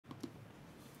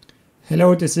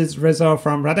Hello, this is Reza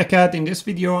from RADACAD. In this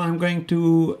video, I'm going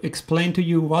to explain to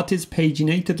you what is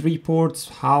Paginated Reports,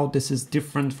 how this is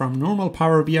different from normal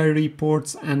Power BI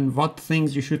reports, and what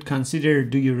things you should consider.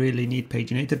 Do you really need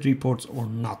Paginated Reports or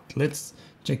not? Let's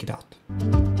check it out.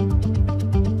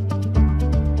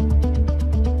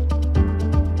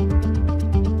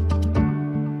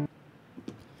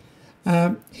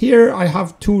 Here I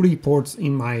have two reports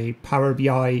in my Power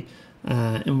BI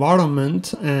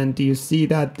environment, and you see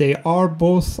that they are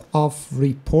both of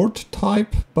report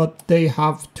type, but they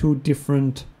have two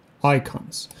different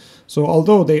icons. So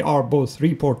although they are both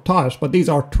report types, but these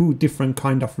are two different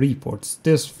kind of reports.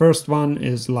 This first one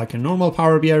is like a normal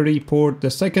Power BI report.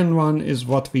 The second one is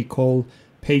what we call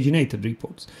Paginated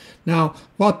reports. Now,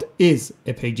 what is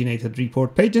a Paginated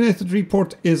report? Paginated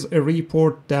report is a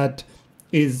report that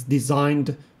is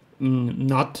designed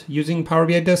not using Power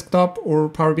BI Desktop or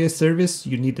Power BI Service.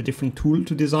 You need a different tool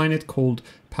to design it called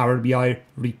Power BI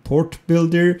Report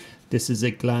Builder. This is a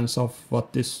glance of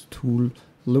what this tool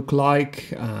look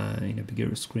like in a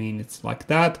bigger screen. It's like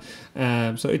that.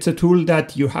 So it's a tool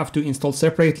that you have to install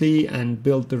separately and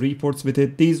build the reports with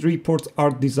it. These reports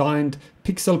are designed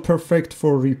pixel perfect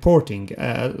for reporting,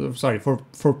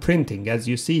 for printing. As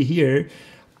you see here,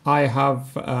 I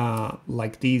have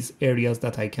like these areas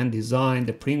that I can design,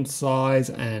 the print size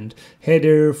and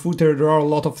header, footer. There are a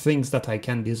lot of things that I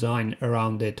can design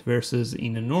around it, versus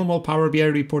in a normal Power BI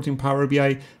report in Power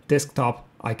BI Desktop,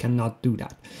 I cannot do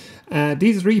that.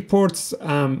 These reports,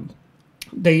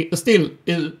 they still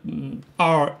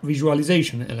are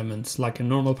visualization elements like a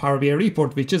normal Power BI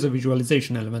report, which is a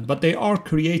visualization element, but they are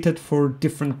created for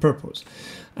different purpose.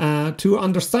 To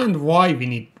understand why we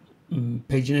need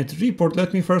Paginated report,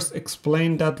 let me first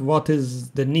explain that what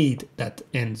is the need that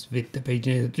ends with the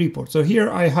Paginated report. So here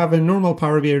I have a normal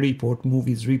Power BI report,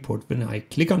 movies report. When I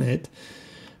click on it,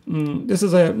 this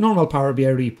is a normal Power BI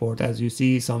report. As you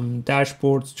see, some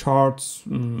dashboards, charts,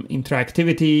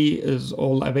 interactivity is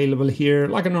all available here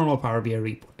like a normal Power BI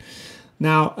report.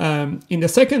 Now, in the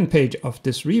second page of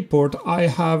this report, I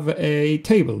have a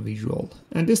table visual.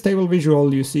 And this table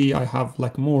visual, you see, I have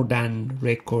like more than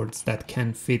records that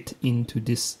can fit into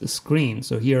this screen.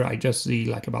 So here I just see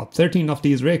like about 13 of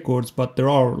these records, but there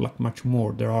are like much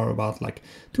more. There are about like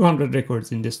 200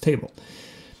 records in this table.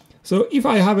 So if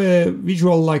I have a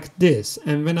visual like this,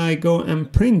 and when I go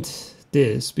and print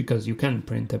this, because you can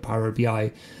print a Power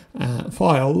BI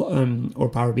file or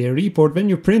Power BI report, when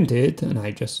you print it, and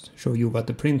I just show you what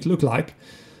the print look like.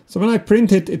 So when I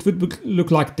print it, it would look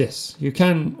like this. You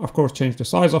can, of course, change the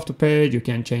size of the page, you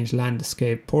can change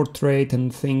landscape, portrait,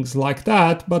 and things like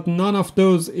that, but none of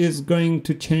those is going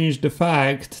to change the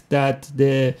fact that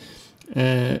the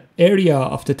area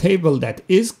of the table that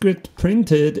is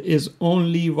printed is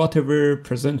only whatever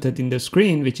presented in the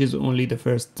screen, which is only the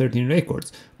first 13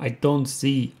 records. I don't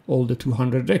see all the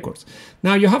 200 records.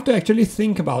 Now you have to actually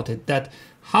think about it, that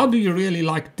how do you really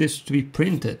like this to be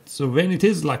printed? So when it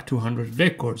is like 200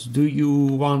 records, do you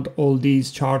want all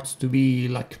these charts to be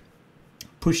like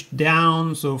pushed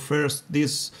down? So first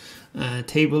this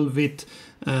table with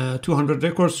 200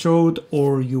 records showed,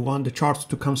 or you want the charts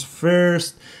to come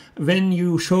first? When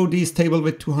you show this table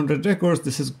with 200 records,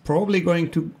 this is probably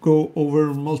going to go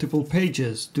over multiple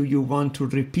pages. Do you want to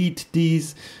repeat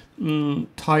these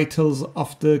titles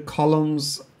of the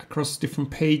columns across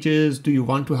different pages? Do you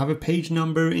want to have a page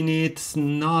number in it?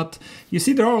 Not. You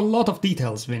see, there are a lot of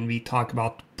details when we talk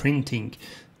about printing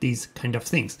these kind of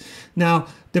things. Now,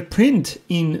 the print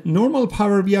in normal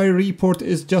Power BI report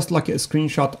is just like a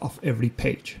screenshot of every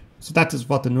page. So that is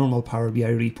what the normal Power BI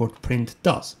report print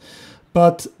does.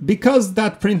 But because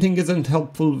that printing isn't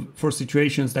helpful for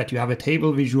situations that you have a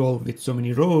table visual with so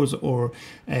many rows or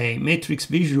a matrix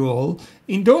visual,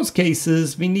 in those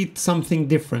cases, we need something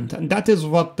different. And that is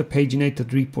what the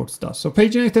Paginated reports does. So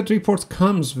Paginated reports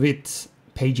comes with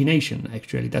pagination,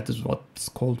 actually. That is what's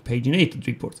called Paginated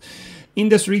reports. In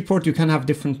this report, you can have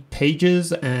different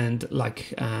pages, and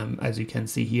like as you can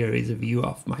see, here is a view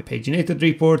of my Paginated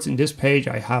reports. In this page,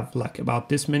 I have like about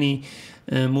this many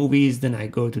movies. Then I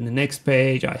go to the next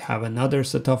page, I have another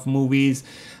set of movies.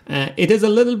 It is a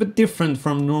little bit different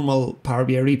from normal Power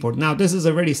BI report. Now, this is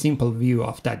a very simple view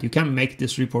of that. You can make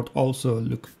this report also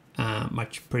look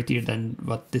much prettier than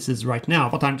what this is right now,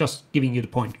 but I'm just giving you the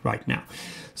point right now.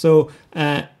 So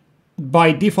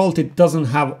by default, it doesn't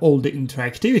have all the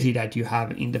interactivity that you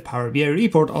have in the Power BI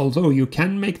report, although you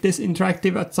can make this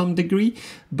interactive at some degree,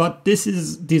 but this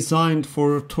is designed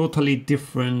for a totally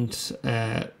different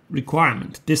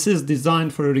requirement. This is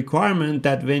designed for a requirement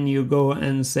that when you go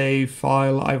and say,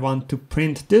 file, I want to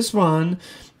print this one,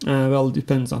 well, it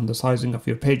depends on the sizing of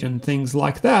your page and things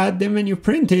like that. Then when you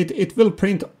print it, it will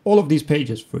print all of these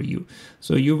pages for you.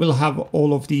 So you will have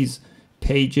all of these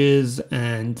pages,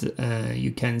 and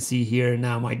you can see here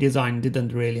now my design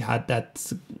didn't really had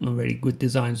that very good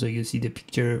design, so you see the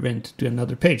picture went to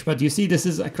another page, but you see this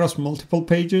is across multiple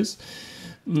pages.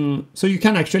 So you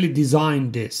can actually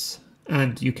design this,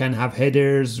 and you can have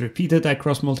headers repeated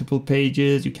across multiple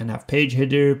pages. You can have page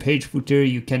header, page footer.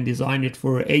 You can design it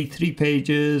for A3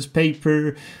 pages,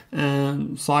 paper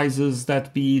sizes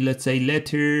that be, let's say,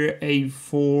 letter,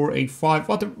 A4,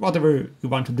 A5, whatever you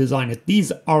want to design it.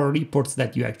 These are reports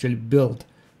that you actually build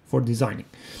for designing.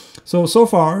 So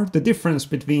far, the difference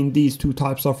between these two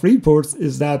types of reports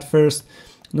is that first,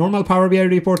 normal Power BI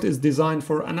report is designed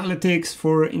for analytics,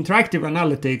 for interactive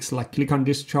analytics, like click on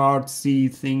this chart, see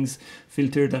things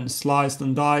filtered and sliced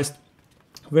and diced,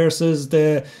 versus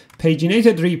the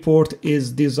Paginated report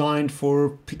is designed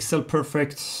for pixel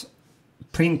perfect,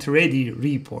 print ready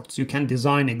reports. You can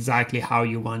design exactly how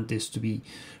you want this to be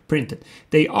printed.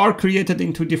 They are created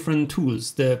into different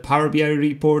tools. The Power BI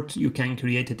report, you can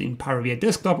create it in Power BI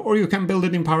desktop, or you can build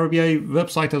it in Power BI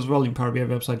website as well. In Power BI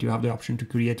website, you have the option to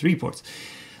create reports.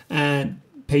 And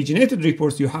Paginated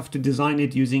reports, you have to design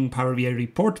it using Power BI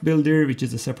Report Builder, which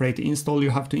is a separate install. You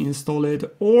have to install it,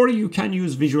 or you can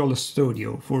use Visual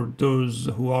Studio. For those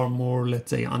who are more, let's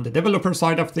say, on the developer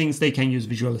side of things, they can use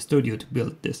Visual Studio to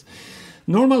build this.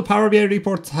 Normal Power BI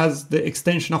reports has the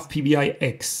extension of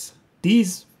PBIX.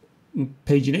 These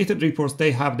Paginated reports,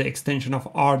 they have the extension of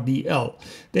RDL.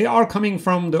 They are coming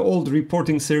from the old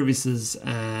reporting services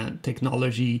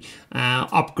technology,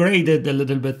 upgraded a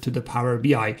little bit to the Power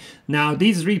BI. Now,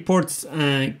 these reports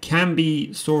can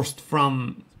be sourced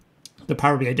from the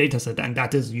Power BI dataset, and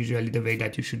that is usually the way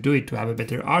that you should do it to have a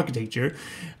better architecture.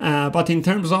 But in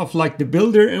terms of like the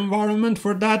builder environment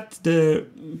for that, the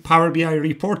Power BI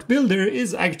report builder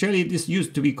is actually, this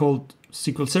used to be called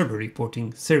SQL Server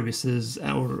Reporting Services,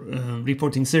 or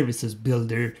Reporting Services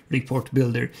Builder, Report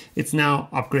Builder. It's now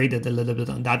upgraded a little bit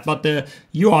on that, but the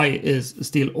UI is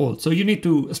still old. So you need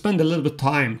to spend a little bit of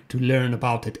time to learn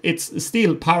about it. It's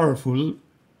still powerful,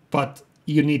 but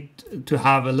you need to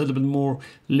have a little bit more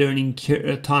learning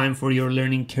time for your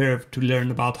learning curve to learn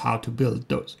about how to build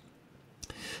those.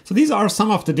 So these are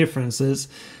some of the differences.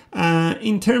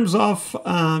 In terms of,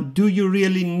 do you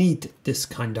really need this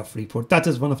kind of report? That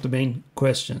is one of the main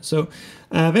questions. So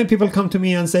when people come to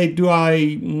me and say, do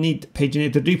I need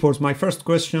Paginated reports? My first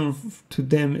question to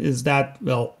them is that,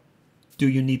 well, do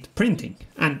you need printing?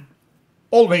 And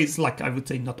always, like I would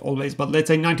say not always, but let's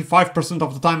say 95%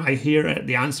 of the time I hear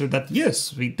the answer that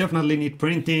yes, we definitely need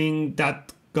printing.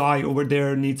 That guy over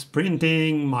there needs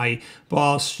printing. My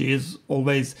boss, she is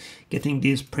always getting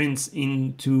these prints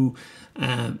into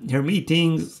her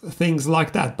meetings, things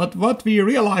like that. But what we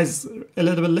realize a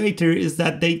little bit later is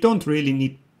that they don't really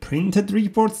need printed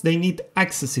reports. They need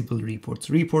accessible reports,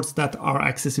 reports that are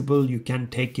accessible. You can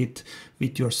take it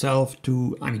with yourself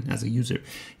to, I mean, as a user,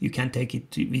 you can take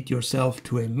it with yourself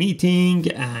to a meeting.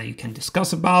 You can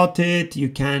discuss about it. You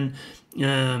can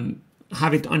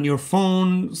have it on your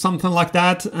phone, something like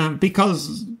that.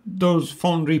 Because those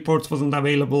phone reports wasn't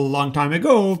available a long time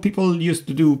ago, people used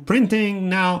to do printing.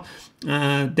 Now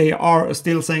they are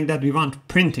still saying that we want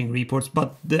printing reports,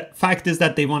 but the fact is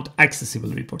that they want accessible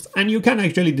reports. And you can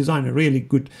actually design a really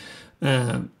good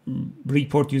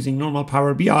report using normal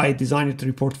Power BI, design it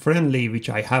report friendly, which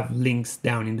I have links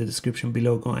down in the description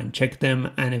below. Go and check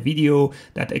them, and a video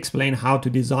that explain how to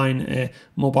design a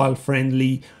mobile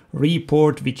friendly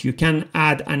report, which you can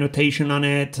add annotation on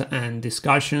it and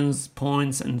discussions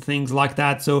points and things like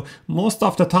that. So most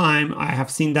of the time I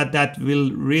have seen that that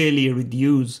will really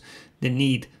reduce the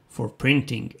need for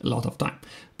printing a lot of time.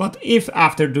 But if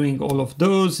after doing all of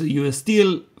those you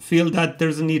still feel that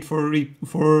there's a need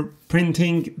for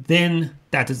printing, then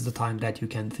that is the time that you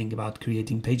can think about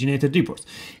creating Paginated reports.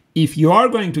 If you are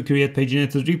going to create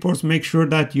Paginated reports, make sure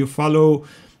that you follow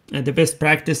the best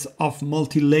practice of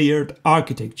multi-layered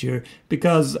architecture,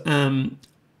 because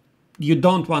you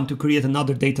don't want to create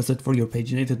another dataset for your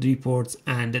Paginated reports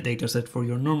and a dataset for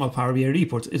your normal Power BI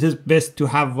reports. It is best to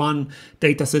have one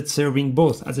dataset serving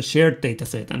both as a shared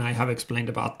dataset, and I have explained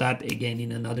about that again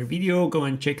in another video. Go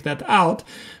and check that out.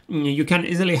 You can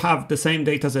easily have the same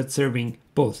dataset serving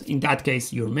both. In that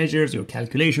case, your measures, your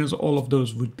calculations, all of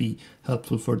those would be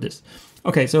helpful for this.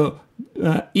 Okay, so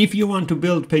if you want to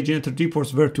build Paginated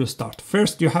reports, where to start?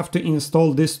 First, you have to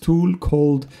install this tool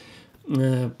called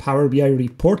Power BI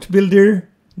Report Builder.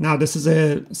 Now, this is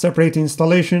a separate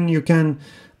installation. You can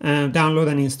download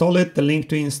and install it. The link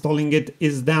to installing it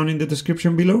is down in the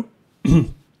description below.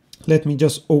 Let me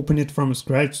just open it from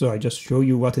scratch, so I just show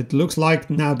you what it looks like.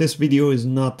 Now this video is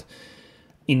not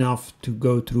enough to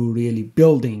go through really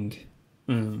building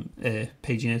a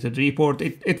paginated report.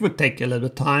 It would take a little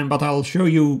bit of time, but I'll show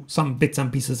you some bits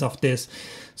and pieces of this.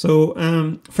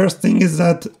 So first thing is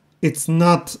that it's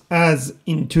not as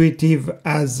intuitive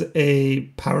as a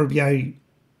Power BI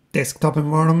desktop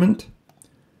environment.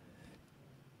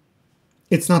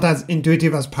 It's not as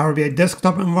intuitive as Power BI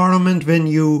desktop environment. When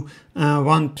you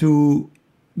want to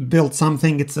build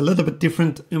something, it's a little bit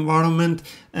different environment,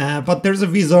 but there's a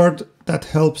wizard that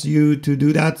helps you to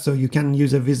do that. So you can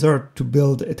use a wizard to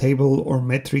build a table or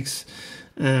metrics,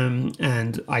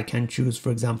 and I can choose,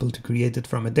 for example, to create it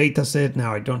from a data set.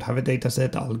 Now I don't have a data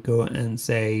set. I'll go and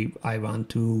say I want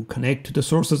to connect to the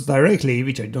sources directly,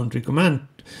 which I don't recommend.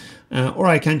 Or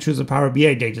I can choose a Power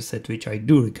BI dataset, which I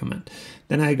do recommend.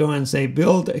 Then I go and say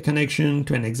build a connection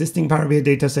to an existing Power BI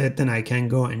dataset. Then I can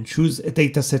go and choose a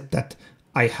dataset that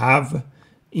I have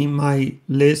in my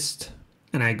list,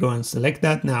 and I go and select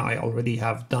that. Now I already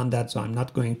have done that, so I'm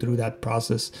not going through that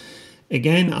process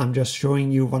again. I'm just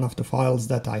showing you one of the files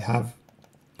that I have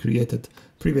created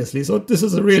previously. So this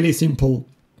is a really simple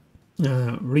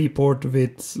report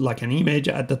with like an image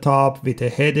at the top with a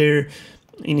header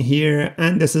in here,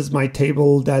 and this is my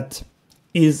table that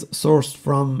is sourced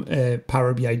from a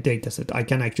Power BI dataset. I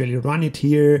can actually run it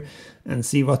here and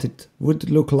see what it would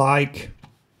look like.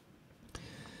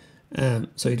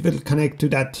 So it will connect to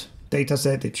that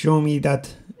dataset. It show me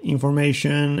that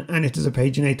information, and it is a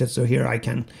paginated. So here I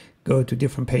can go to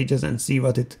different pages and see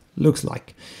what it looks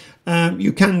like.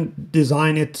 You can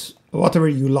design it whatever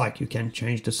you like. You can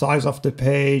change the size of the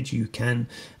page. You can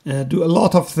do a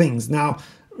lot of things. Now,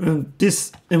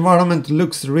 this environment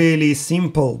looks really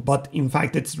simple, but in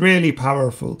fact it's really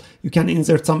powerful. You can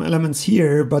insert some elements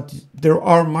here, but there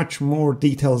are much more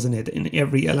details in it. In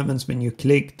every element, when you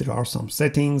click, there are some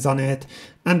settings on it,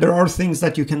 and there are things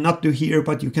that you cannot do here,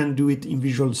 but you can do it in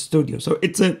Visual Studio. So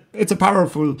it's a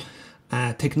powerful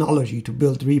technology to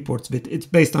build reports with. It's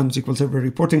based on SQL Server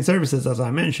reporting services, as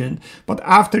I mentioned. But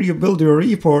after you build your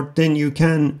report, then you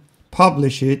can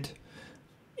publish it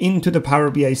into the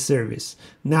Power BI service.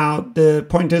 Now, the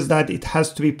point is that it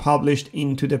has to be published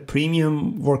into the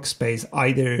premium workspace,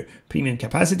 either premium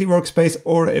capacity workspace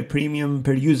or a premium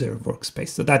per user workspace.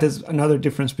 So that is another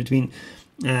difference between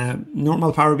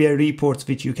normal Power BI reports,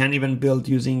 which you can even build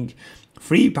using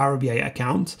free Power BI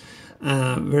accounts,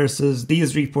 versus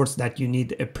these reports that you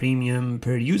need a premium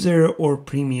per user or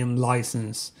premium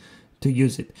license to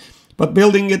use it. But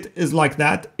building it is like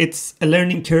that. It's a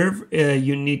learning curve.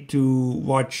 You need to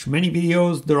watch many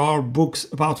videos. There are books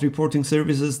about reporting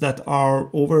services that are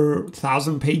over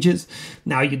 1,000 pages.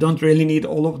 Now, you don't really need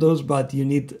all of those, but you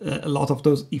need a lot of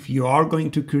those if you are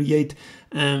going to create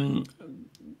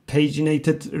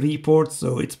paginated reports.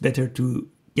 So it's better to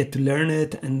get to learn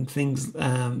it, and things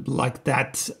like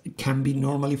that can be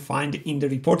normally found in the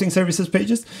reporting services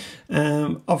pages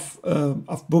of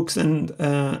books and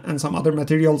some other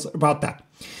materials about that.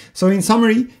 So in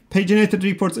summary, Paginated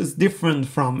Reports is different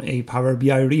from a Power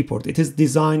BI report. It is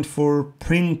designed for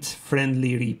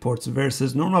print-friendly reports,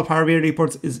 versus normal Power BI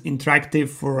reports is interactive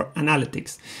for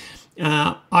analytics.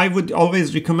 I would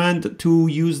always recommend to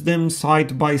use them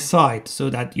side by side, so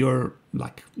that your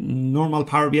like normal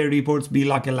Power BI reports be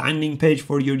like a landing page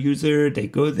for your user. They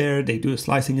go there, they do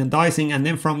slicing and dicing, and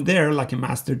then from there, like a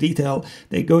master detail,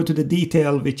 they go to the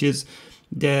detail, which is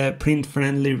the print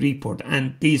friendly report.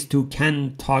 And these two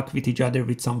can talk with each other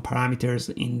with some parameters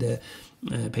in the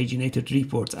paginated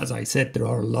reports. As I said, there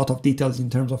are a lot of details in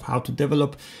terms of how to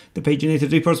develop the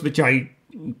paginated reports, which I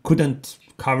couldn't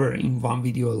cover in one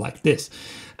video like this.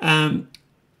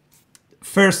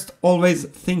 First, always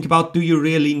think about, do you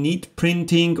really need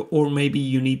printing, or maybe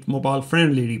you need mobile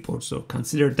friendly reports? So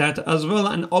consider that as well,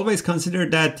 and always consider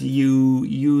that you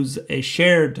use a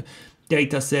shared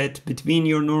data set between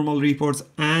your normal reports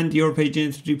and your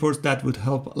paginated reports. That would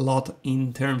help a lot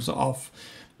in terms of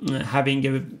having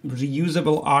a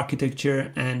reusable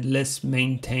architecture and less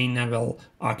maintainable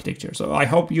architecture. So I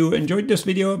hope you enjoyed this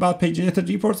video about paginated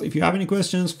reports. If you have any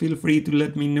questions, feel free to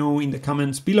let me know in the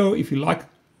comments below. If you like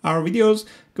our videos,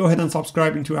 go ahead and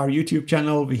subscribe into our YouTube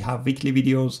channel. We have weekly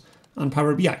videos on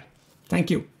Power BI. Thank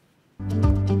you.